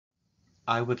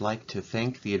I would like to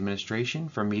thank the administration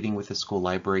for meeting with the school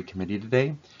library committee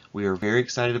today. We are very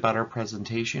excited about our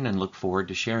presentation and look forward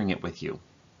to sharing it with you.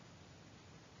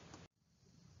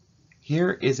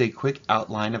 Here is a quick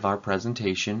outline of our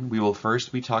presentation. We will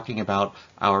first be talking about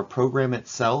our program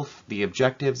itself, the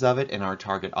objectives of it, and our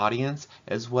target audience,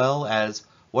 as well as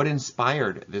what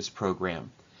inspired this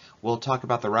program. We'll talk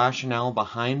about the rationale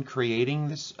behind creating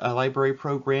this library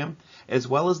program, as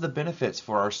well as the benefits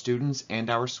for our students and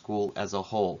our school as a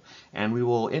whole. And we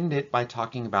will end it by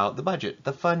talking about the budget,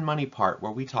 the fun money part,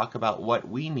 where we talk about what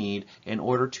we need in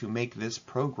order to make this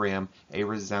program a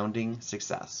resounding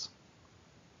success.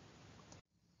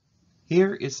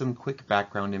 Here is some quick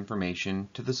background information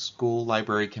to the school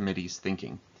library committee's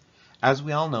thinking. As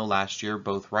we all know, last year,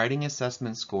 both writing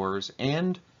assessment scores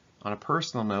and, on a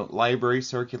personal note, library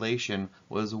circulation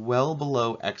was well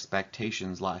below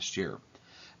expectations last year.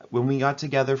 When we got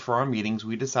together for our meetings,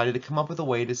 we decided to come up with a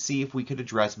way to see if we could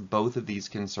address both of these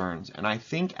concerns, and I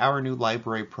think our new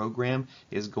library program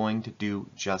is going to do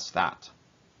just that.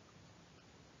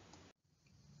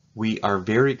 We are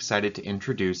very excited to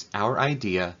introduce our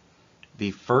idea,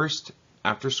 the first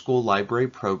after-school library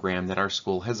program that our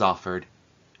school has offered,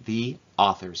 the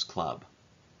Authors Club.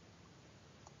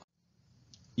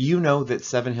 You know that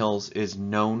Seven Hills is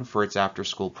known for its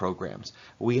after-school programs.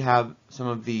 We have some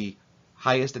of the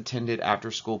highest attended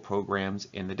after-school programs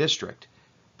in the district.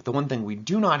 But the one thing we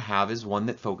do not have is one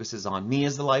that focuses on me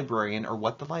as the librarian or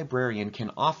what the librarian can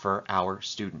offer our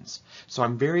students. So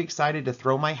I'm very excited to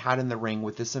throw my hat in the ring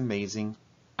with this amazing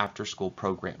after-school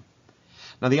program.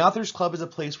 Now, the Authors Club is a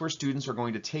place where students are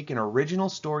going to take an original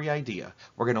story idea.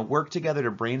 We're going to work together to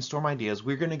brainstorm ideas.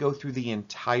 We're going to go through the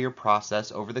entire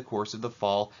process over the course of the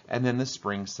fall and then the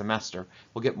spring semester.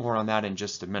 We'll get more on that in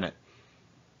just a minute.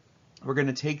 We're going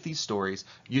to take these stories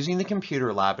using the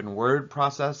computer lab and word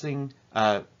processing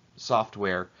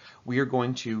software. We are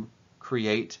going to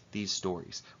create these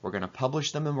stories. We're going to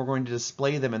publish them and we're going to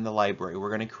display them in the library. We're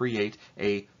going to create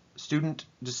a student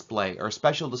display or a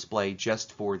special display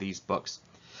just for these books.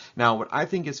 Now, what I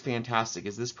think is fantastic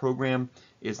is this program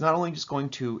is not only just going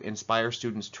to inspire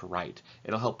students to write,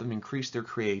 it'll help them increase their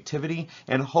creativity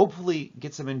and hopefully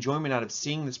get some enjoyment out of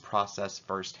seeing this process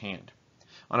firsthand.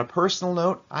 On a personal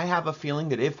note, I have a feeling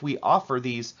that if we offer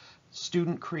these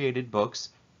student-created books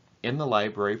in the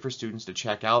library for students to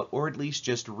check out, or at least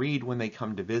just read when they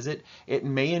come to visit, it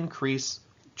may increase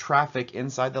traffic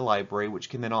inside the library, which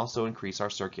can then also increase our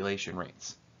circulation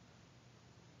rates.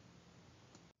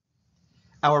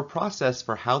 Our process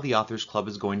for how the Authors Club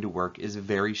is going to work is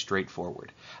very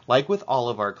straightforward. Like with all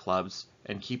of our clubs,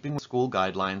 and keeping with school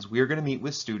guidelines, we are going to meet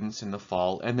with students in the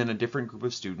fall and then a different group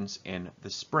of students in the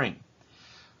spring.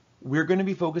 We're going to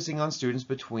be focusing on students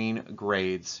between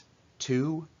grades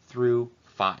 2 through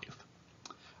 5.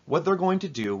 What they're going to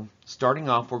do, starting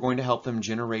off, we're going to help them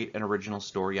generate an original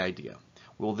story idea.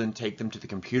 We'll then take them to the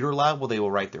computer lab where they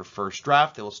will write their first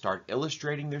draft. They will start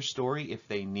illustrating their story if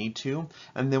they need to,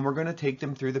 and then we're going to take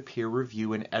them through the peer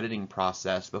review and editing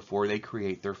process before they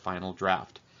create their final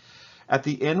draft. At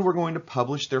the end, we're going to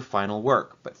publish their final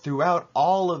work, but throughout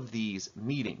all of these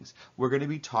meetings, we're going to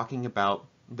be talking about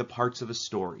the parts of a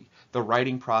story, the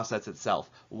writing process itself,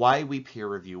 why we peer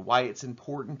review, why it's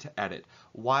important to edit,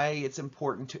 why it's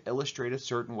important to illustrate a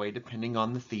certain way depending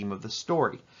on the theme of the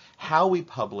story, how we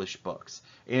publish books,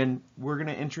 and we're going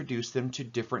to introduce them to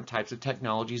different types of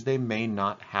technologies they may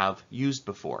not have used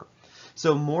before.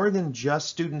 So more than just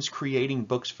students creating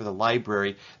books for the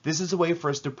library, this is a way for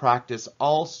us to practice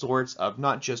all sorts of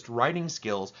not just writing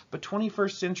skills, but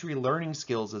 21st century learning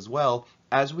skills as well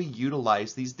as we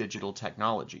utilize these digital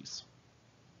technologies.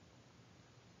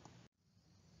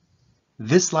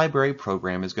 This library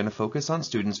program is going to focus on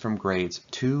students from grades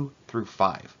 2 through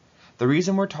 5. The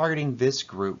reason we're targeting this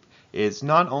group is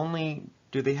not only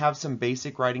do they have some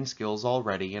basic writing skills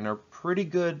already and are pretty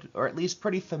good, or at least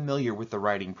pretty familiar with the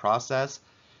writing process,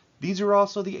 these are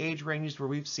also the age ranges where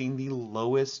we've seen the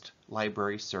lowest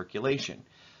library circulation,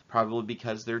 probably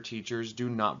because their teachers do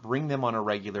not bring them on a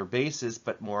regular basis,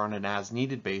 but more on an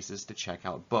as-needed basis to check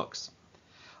out books.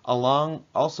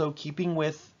 Also keeping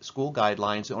with school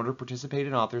guidelines, in order to participate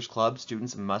in Authors Club,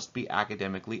 students must be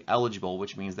academically eligible,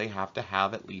 which means they have to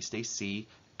have at least a C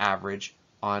average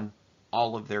on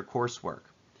all of their coursework.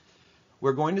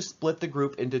 We're going to split the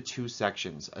group into two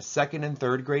sections. A second and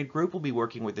third grade group will be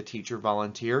working with the teacher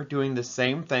volunteer, doing the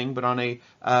same thing but on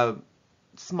a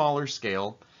smaller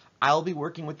scale. I'll be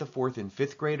working with the fourth and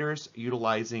fifth graders,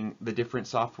 utilizing the different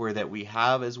software that we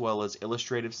have as well as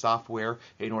illustrative software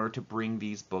in order to bring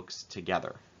these books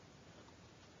together.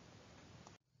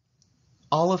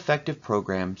 All effective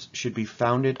programs should be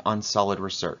founded on solid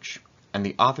research. and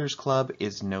the Authors Club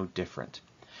is no different.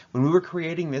 When we were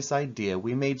creating this idea,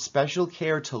 we made special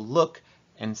care to look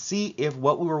and see if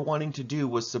what we were wanting to do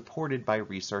was supported by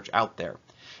research out there.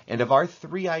 And of our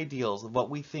 3 ideals of what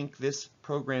we think this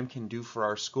program can do for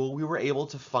our school, we were able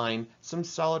to find some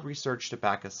solid research to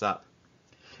back us up.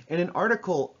 In an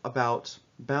article about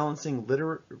balancing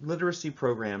literacy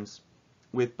programs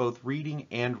with both reading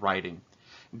and writing,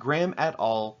 Graham et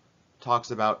al.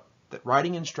 Talks about that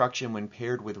writing instruction when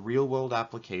paired with real-world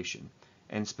application,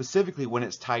 and specifically when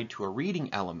it's tied to a reading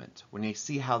element, when they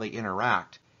see how they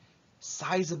interact,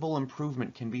 sizable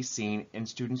improvement can be seen in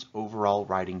students' overall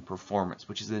writing performance,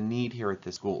 which is a need here at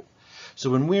this school. So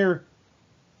when we're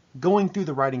going through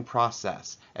the writing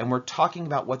process and we're talking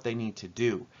about what they need to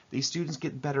do, these students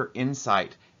get better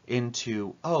insight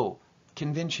into, oh,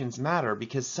 conventions matter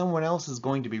because someone else is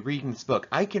going to be reading this book.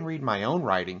 I can read my own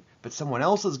writing, but someone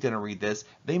else is going to read this.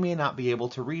 They may not be able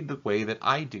to read the way that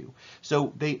I do.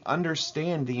 So they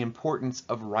understand the importance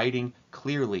of writing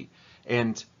clearly,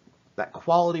 and that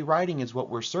quality writing is what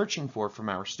we're searching for from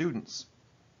our students.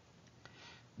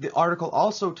 The article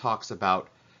also talks about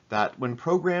that when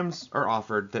programs are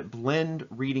offered that blend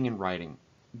reading and writing,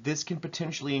 this can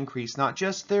potentially increase not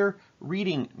just their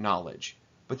reading knowledge,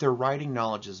 but their writing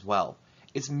knowledge as well.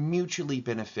 It's mutually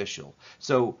beneficial.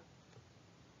 So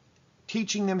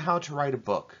teaching them how to write a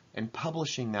book and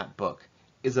publishing that book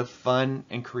is a fun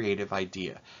and creative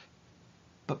idea.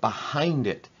 But behind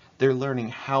it, they're learning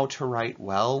how to write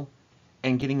well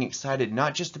and getting excited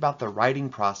not just about the writing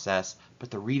process, but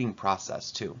the reading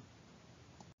process too.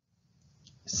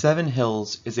 Seven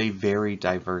Hills is a very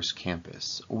diverse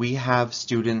campus. We have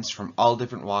students from all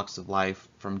different walks of life,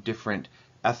 from different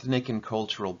ethnic and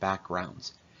cultural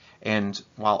backgrounds. And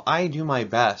while I do my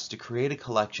best to create a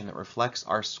collection that reflects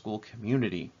our school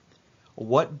community,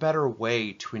 what better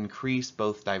way to increase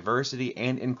both diversity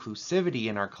and inclusivity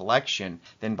in our collection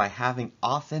than by having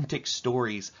authentic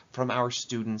stories from our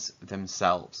students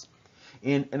themselves?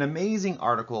 In an amazing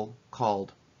article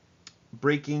called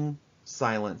Breaking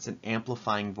Silence and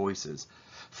Amplifying Voices,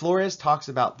 Flores talks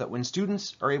about that when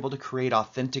students are able to create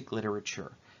authentic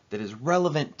literature that is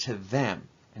relevant to them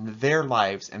and their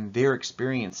lives and their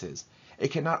experiences, it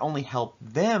can not only help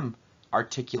them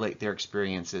articulate their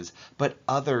experiences, but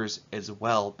others as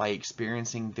well by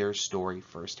experiencing their story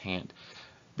firsthand.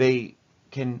 They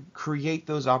can create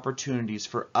those opportunities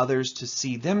for others to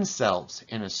see themselves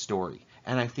in a story,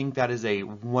 and I think that is a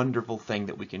wonderful thing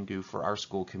that we can do for our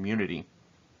school community.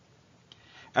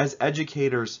 As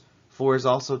educators, Flores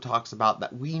also talks about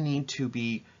that we need to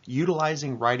be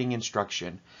utilizing writing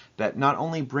instruction that not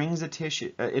only brings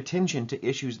attention to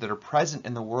issues that are present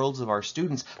in the worlds of our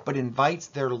students, but invites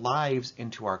their lives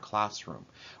into our classroom.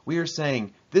 We are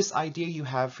saying, this idea you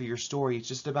have for your story is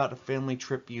just about a family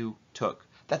trip you took.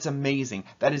 That's amazing.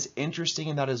 That is interesting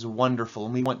and that is wonderful,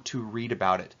 and we want to read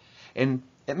about it. And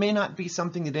it may not be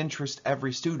something that interests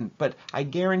every student, but I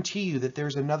guarantee you that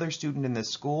there's another student in this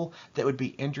school that would be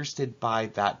interested by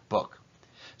that book.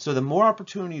 So the more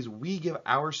opportunities we give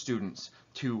our students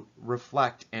to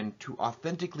reflect and to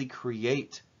authentically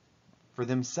create for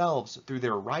themselves through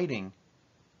their writing,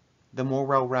 the more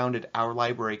well-rounded our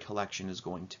library collection is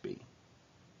going to be.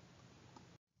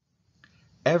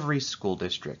 Every school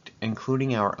district,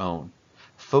 including our own,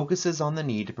 focuses on the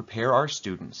need to prepare our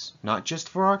students, not just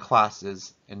for our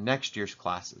classes and next year's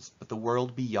classes, but the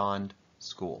world beyond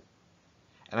school.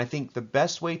 And I think the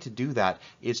best way to do that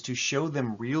is to show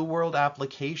them real-world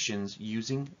applications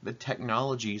using the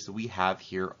technologies that we have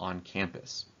here on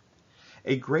campus.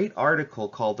 A great article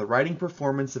called The Writing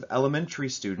Performance of Elementary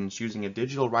Students Using a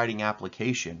Digital Writing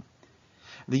Application.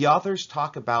 The authors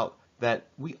talk about that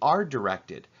we are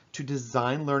directed to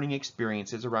design learning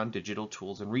experiences around digital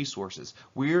tools and resources.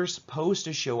 We're supposed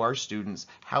to show our students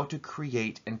how to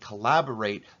create and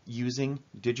collaborate using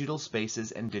digital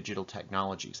spaces and digital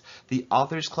technologies. The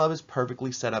Authors Club is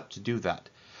perfectly set up to do that.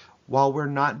 While we're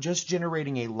not just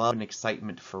generating a love and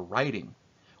excitement for writing,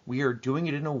 we are doing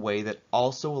it in a way that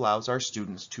also allows our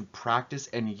students to practice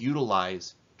and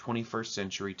utilize 21st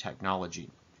century technology.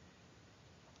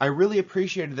 I really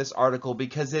appreciated this article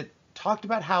because it talked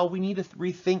about how we need to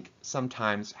rethink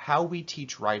sometimes how we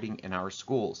teach writing in our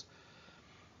schools.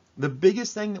 The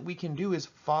biggest thing that we can do is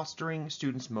fostering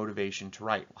students' motivation to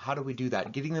write. How do we do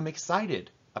that? Getting them excited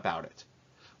about it.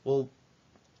 Well,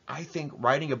 I think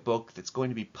writing a book that's going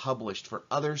to be published for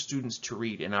other students to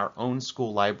read in our own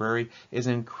school library is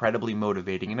incredibly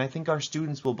motivating, and I think our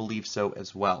students will believe so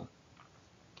as well.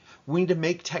 We need to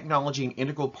make technology an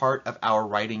integral part of our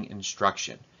writing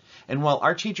instruction. And while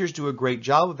our teachers do a great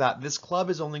job of that, this club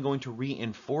is only going to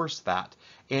reinforce that,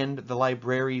 and the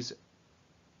library's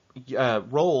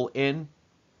role in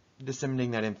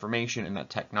disseminating that information and that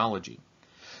technology.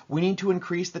 We need to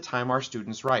increase the time our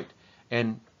students write,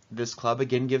 and this club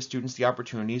again gives students the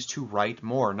opportunities to write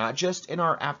more, not just in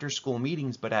our after-school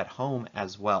meetings, but at home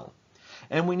as well.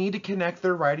 And we need to connect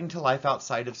their writing to life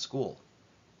outside of school.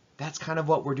 That's kind of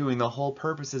what we're doing. The whole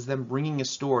purpose is them bringing a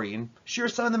story, and sure,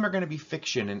 some of them are going to be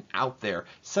fiction and out there.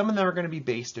 Some of them are going to be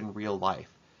based in real life.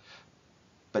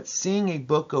 But seeing a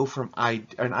book go from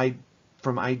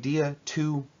idea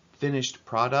to finished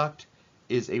product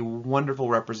is a wonderful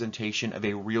representation of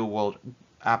a real-world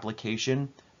application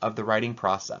of the writing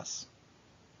process.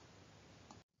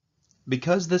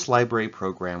 Because this library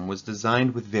program was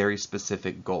designed with very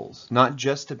specific goals, not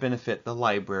just to benefit the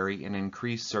library and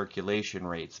increase circulation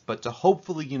rates, but to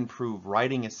hopefully improve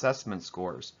writing assessment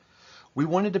scores, we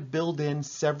wanted to build in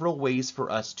several ways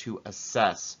for us to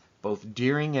assess both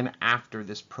during and after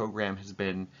this program has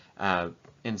been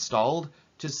installed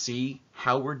to see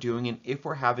how we're doing and if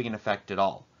we're having an effect at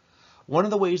all. One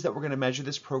of the ways that we're going to measure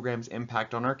this program's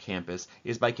impact on our campus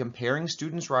is by comparing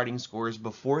students' writing scores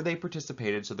before they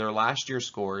participated, so their last year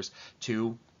scores,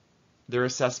 to their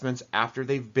assessments after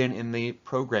they've been in the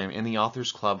program, in the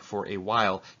Authors Club for a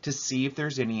while, to see if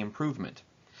there's any improvement.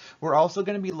 We're also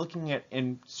going to be looking at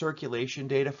circulation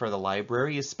data for the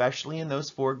library, especially in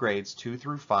those 4 grades, 2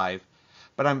 through 5,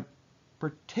 but I'm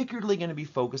particularly going to be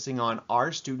focusing on,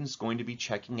 are students going to be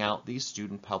checking out these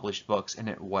student published books and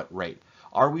at what rate?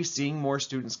 Are we seeing more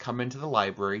students come into the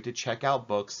library to check out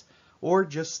books or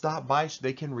just stop by so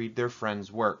they can read their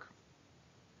friends' work?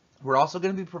 We're also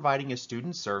going to be providing a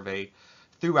student survey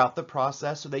throughout the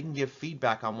process so they can give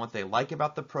feedback on what they like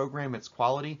about the program, its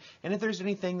quality, and if there's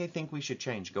anything they think we should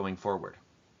change going forward.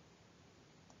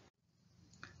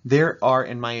 There are,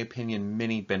 in my opinion,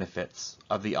 many benefits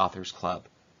of the Authors Club.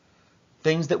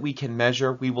 Things that we can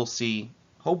measure, we will see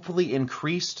hopefully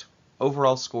increased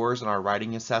overall scores in our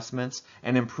writing assessments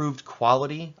and improved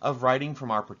quality of writing from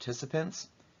our participants,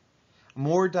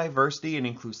 more diversity and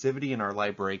inclusivity in our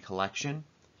library collection,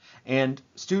 and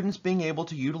students being able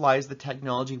to utilize the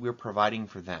technology we're providing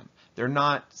for them. They're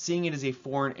not seeing it as a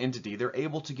foreign entity. They're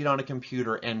able to get on a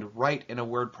computer and write in a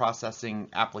word processing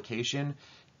application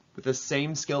with the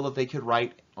same skill that they could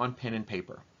write on pen and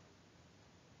paper.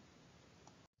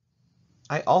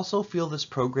 I also feel this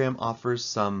program offers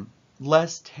some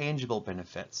less tangible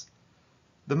benefits.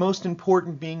 The most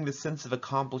important being the sense of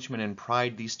accomplishment and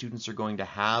pride these students are going to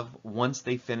have once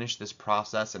they finish this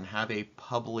process and have a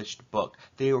published book.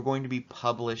 They are going to be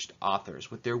published authors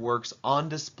with their works on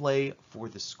display for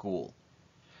the school.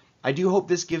 I do hope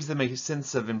this gives them a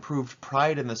sense of improved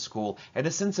pride in the school and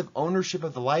a sense of ownership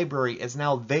of the library, as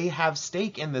now they have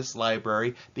stake in this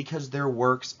library because their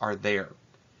works are there.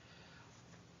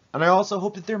 And I also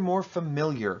hope that they're more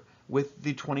familiar with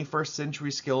the 21st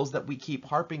century skills that we keep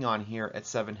harping on here at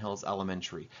Seven Hills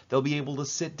Elementary. They'll be able to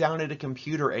sit down at a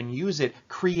computer and use it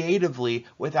creatively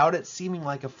without it seeming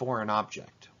like a foreign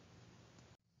object.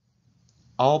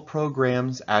 All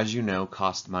programs, as you know,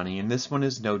 cost money, and this one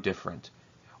is no different.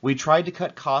 We tried to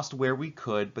cut cost where we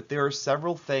could, but there are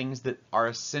several things that are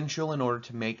essential in order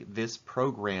to make this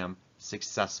program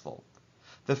successful.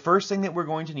 The first thing that we're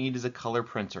going to need is a color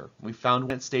printer. We found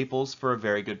one at Staples for a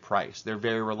very good price. They're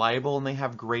very reliable and they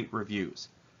have great reviews.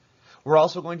 We're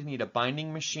also going to need a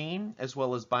binding machine as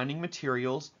well as binding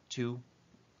materials to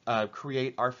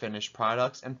create our finished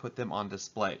products and put them on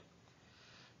display.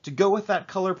 To go with that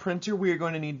color printer, we are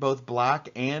going to need both black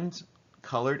and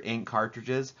colored ink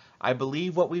cartridges. I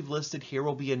believe what we've listed here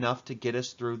will be enough to get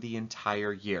us through the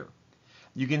entire year.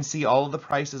 You can see all of the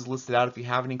prices listed out. If you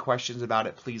have any questions about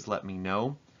it, please let me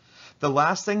know. The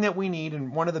last thing that we need,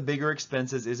 and one of the bigger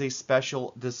expenses, is a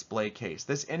special display case.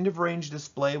 This end-of-range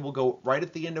display will go right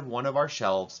at the end of one of our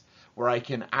shelves where I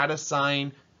can add a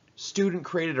sign,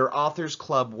 student-created or Authors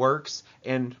Club works,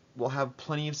 and we'll have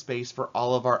plenty of space for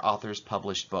all of our authors'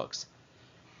 published books.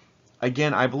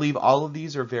 Again, I believe all of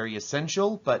these are very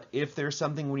essential, but if there's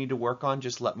something we need to work on,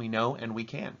 just let me know and we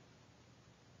can.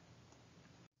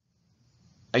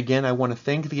 Again, I want to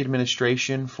thank the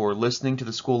administration for listening to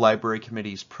the School Library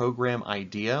Committee's program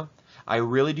idea. I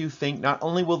really do think not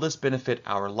only will this benefit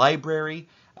our library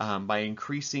by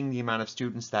increasing the amount of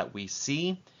students that we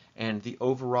see and the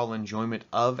overall enjoyment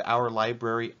of our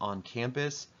library on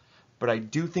campus, but I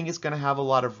do think it's going to have a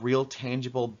lot of real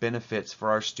tangible benefits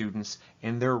for our students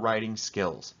in their writing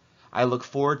skills. I look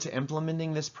forward to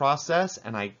implementing this process,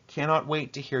 and I cannot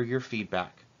wait to hear your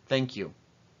feedback. Thank you.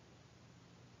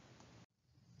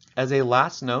 As a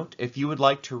last note, if you would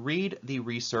like to read the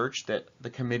research that the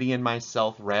committee and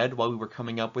myself read while we were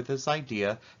coming up with this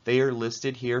idea, they are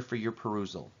listed here for your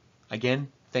perusal. Again,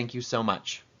 thank you so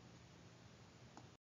much.